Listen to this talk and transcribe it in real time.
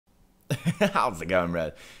How's it going,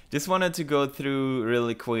 Red? Just wanted to go through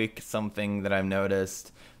really quick something that I've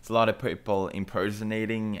noticed. It's a lot of people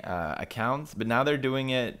impersonating accounts, but now they're doing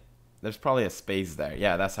it. There's probably a space there.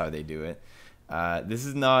 Yeah, that's how they do it. This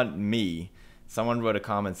is not me. Someone wrote a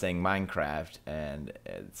comment saying Minecraft, and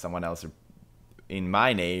someone else in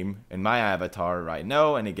my name, in my avatar, right?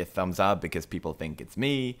 No, and it gets thumbs up because people think it's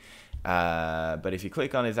me. But if you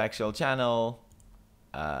click on his actual channel,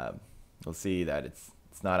 you'll see that it's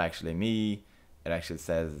not actually me. It actually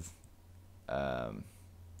says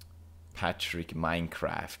Patrick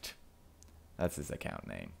Minecraft. That's his account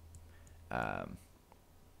name.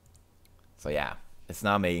 So yeah, it's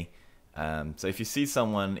not me. So if you see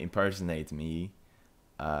someone impersonate me,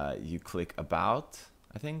 you click about,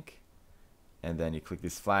 I think, and then you click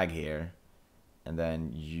this flag here, and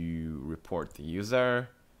then you report the user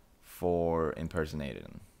for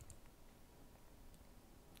impersonating.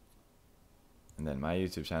 And then my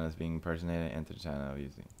YouTube channel is being impersonated. Enter the channel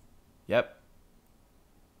using. Yep.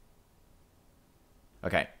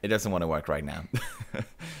 Okay, it doesn't want to work right now.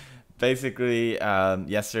 Basically,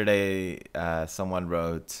 yesterday someone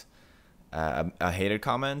wrote a hater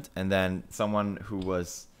comment, and then someone who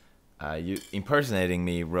was impersonating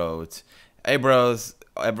me wrote, "Hey bros,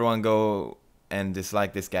 everyone go and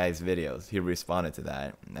dislike this guy's videos." He responded to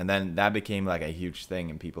that, and then that became like a huge thing,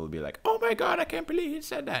 and people would be like, "Oh my god, I can't believe he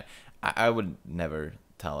said that." I would never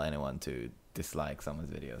tell anyone to dislike someone's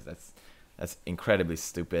videos. That's incredibly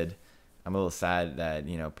stupid. I'm a little sad that,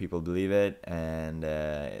 you know, people believe it, and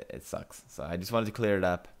it sucks. So I just wanted to clear it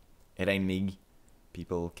up. It ain't me.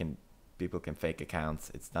 People can fake accounts.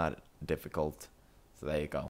 It's not difficult. So there you go.